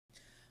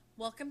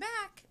Welcome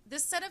back.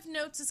 This set of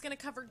notes is going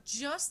to cover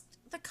just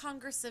the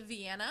Congress of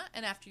Vienna,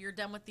 and after you're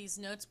done with these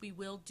notes, we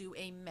will do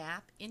a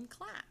map in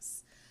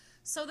class.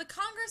 So, the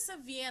Congress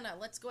of Vienna,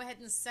 let's go ahead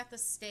and set the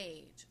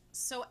stage.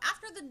 So,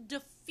 after the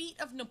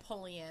defeat of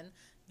Napoleon,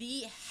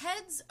 the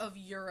heads of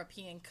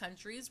European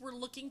countries were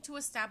looking to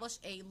establish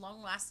a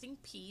long lasting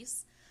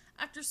peace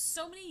after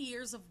so many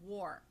years of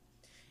war.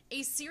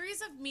 A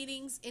series of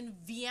meetings in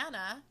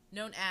Vienna,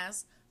 known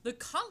as the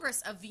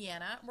Congress of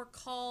Vienna, were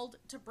called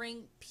to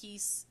bring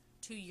peace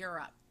to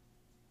Europe.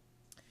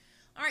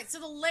 All right, so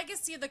the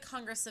legacy of the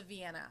Congress of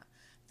Vienna.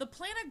 The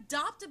plan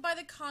adopted by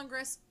the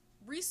Congress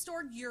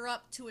restored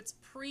Europe to its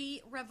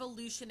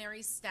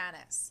pre-revolutionary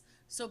status.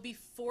 So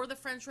before the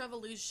French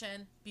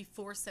Revolution,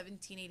 before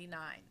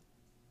 1789.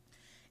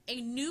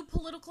 A new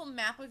political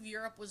map of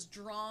Europe was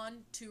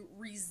drawn to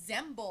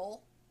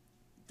resemble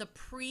the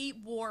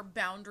pre-war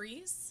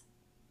boundaries.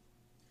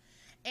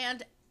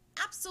 And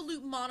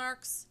absolute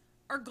monarchs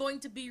are going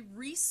to be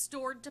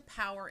restored to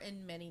power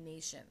in many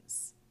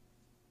nations.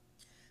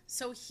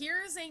 So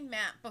here's a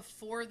map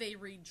before they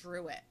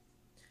redrew it.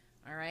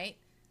 All right.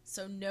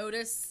 So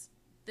notice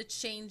the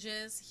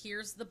changes.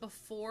 Here's the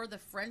before. The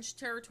French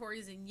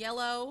territories in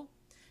yellow.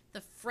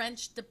 The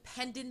French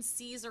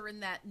dependencies are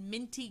in that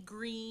minty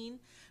green.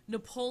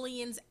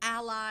 Napoleon's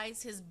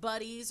allies, his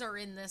buddies, are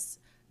in this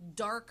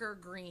darker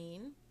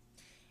green.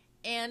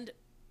 And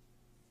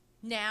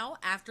now,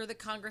 after the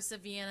Congress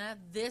of Vienna,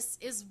 this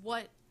is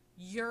what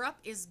Europe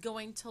is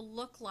going to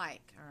look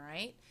like, all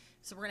right?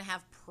 So we're going to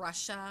have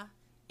Prussia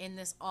in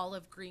this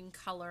olive green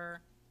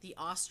color, the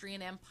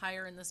Austrian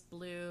Empire in this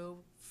blue,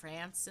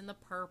 France in the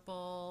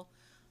purple,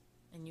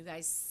 and you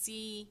guys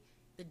see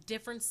the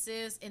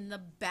differences in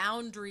the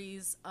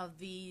boundaries of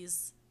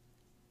these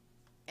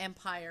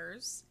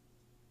empires.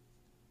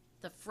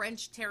 The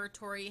French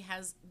territory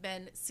has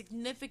been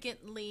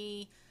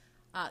significantly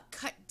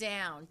cut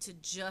down to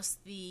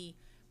just the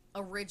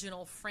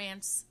original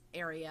France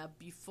area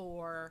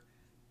before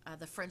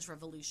the French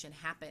Revolution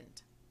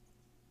happened.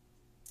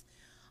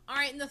 All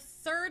right, and the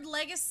third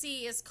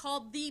legacy is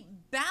called the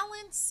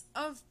balance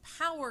of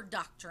power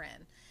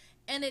doctrine.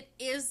 And it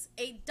is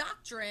a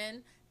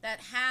doctrine that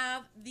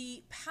have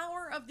the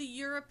power of the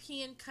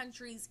European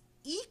countries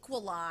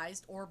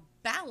equalized or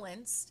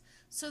balanced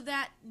so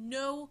that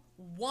no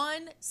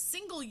one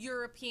single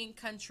European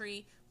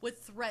country would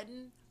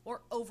threaten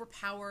or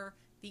overpower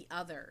the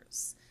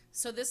others.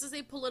 So this is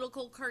a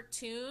political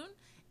cartoon,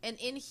 and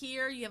in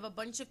here you have a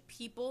bunch of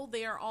people.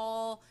 They are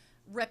all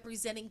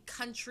representing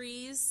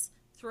countries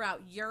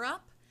throughout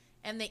Europe,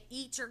 and they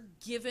each are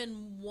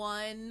given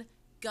one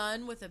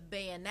gun with a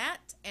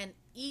bayonet, and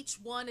each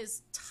one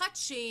is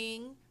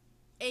touching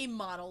a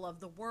model of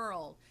the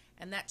world.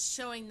 And that's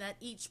showing that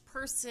each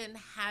person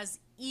has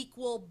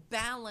equal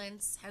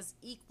balance, has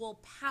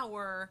equal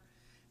power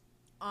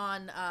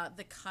on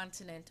the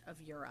continent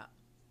of Europe.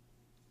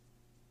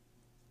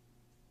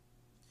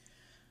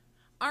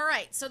 All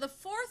right, so the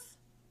fourth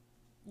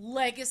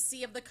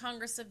legacy of the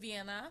Congress of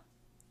Vienna,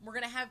 we're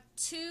going to have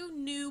two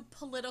new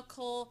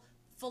political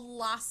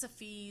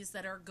philosophies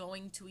that are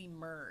going to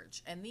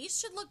emerge. And these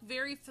should look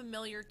very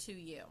familiar to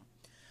you.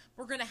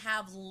 We're going to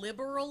have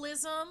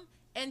liberalism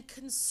and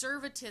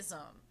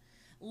conservatism.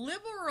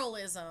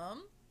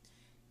 Liberalism,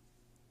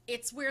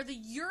 it's where the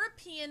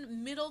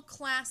European middle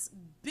class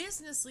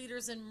business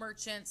leaders and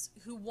merchants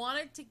who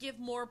wanted to give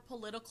more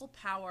political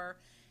power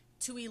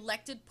to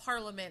elected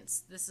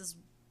parliaments, this is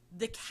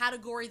the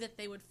category that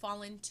they would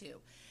fall into.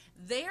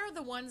 They are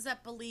the ones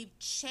that believe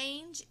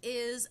change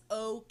is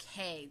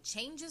okay.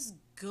 Change is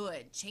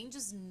good. Change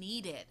is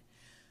needed.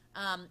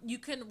 You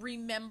can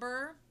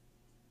remember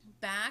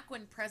back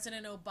when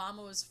President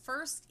Obama was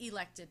first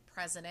elected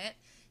president,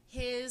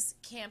 his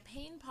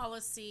campaign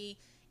policy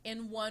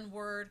in one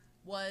word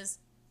was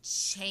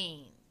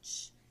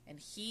change. And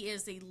he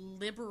is a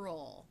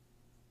liberal.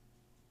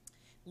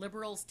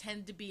 Liberals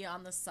tend to be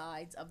on the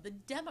sides of the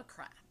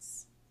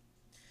Democrats.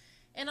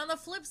 And on the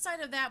flip side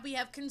of that, we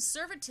have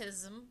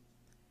conservatism,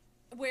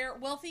 where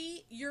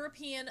wealthy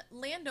European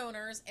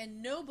landowners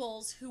and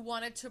nobles who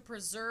wanted to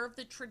preserve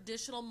the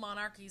traditional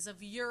monarchies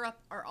of Europe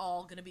are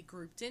all going to be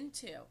grouped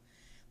into.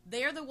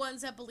 They are the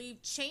ones that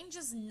believe change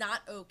is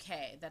not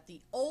okay, that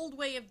the old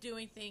way of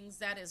doing things,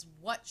 that is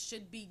what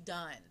should be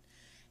done.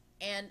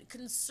 And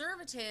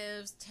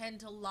conservatives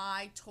tend to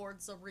lie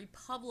towards the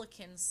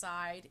Republican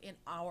side in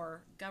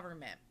our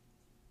government.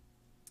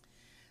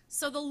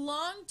 So the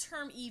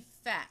long-term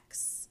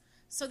effects.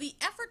 So the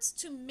efforts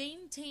to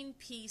maintain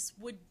peace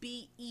would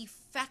be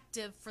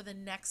effective for the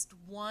next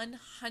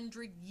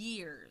 100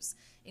 years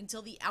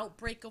until the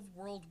outbreak of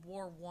World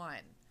War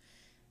I.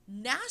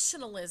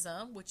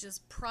 Nationalism, which is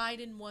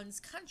pride in one's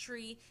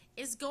country,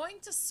 is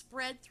going to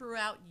spread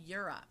throughout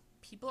Europe.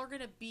 People are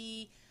going to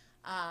be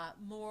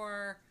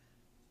more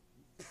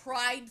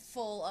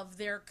prideful of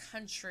their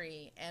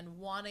country and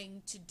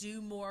wanting to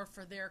do more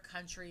for their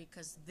country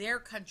because their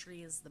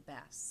country is the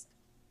best.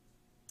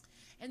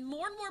 And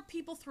more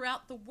people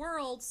throughout the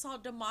world saw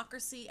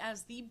democracy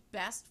as the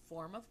best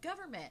form of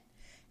government.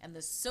 and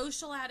the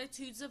social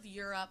attitudes of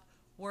Europe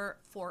were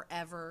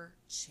forever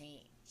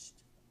changed.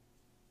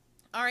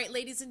 All right,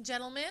 ladies and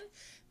gentlemen,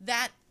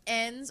 that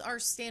ends our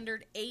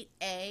Standard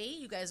 8A.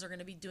 You guys are going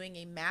to be doing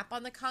a map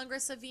on the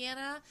Congress of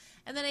Vienna,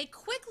 and then a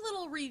quick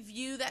little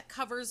review that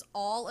covers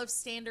all of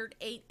Standard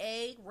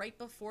 8A right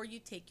before you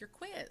take your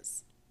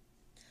quiz.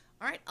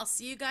 All right, I'll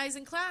see you guys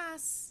in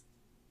class.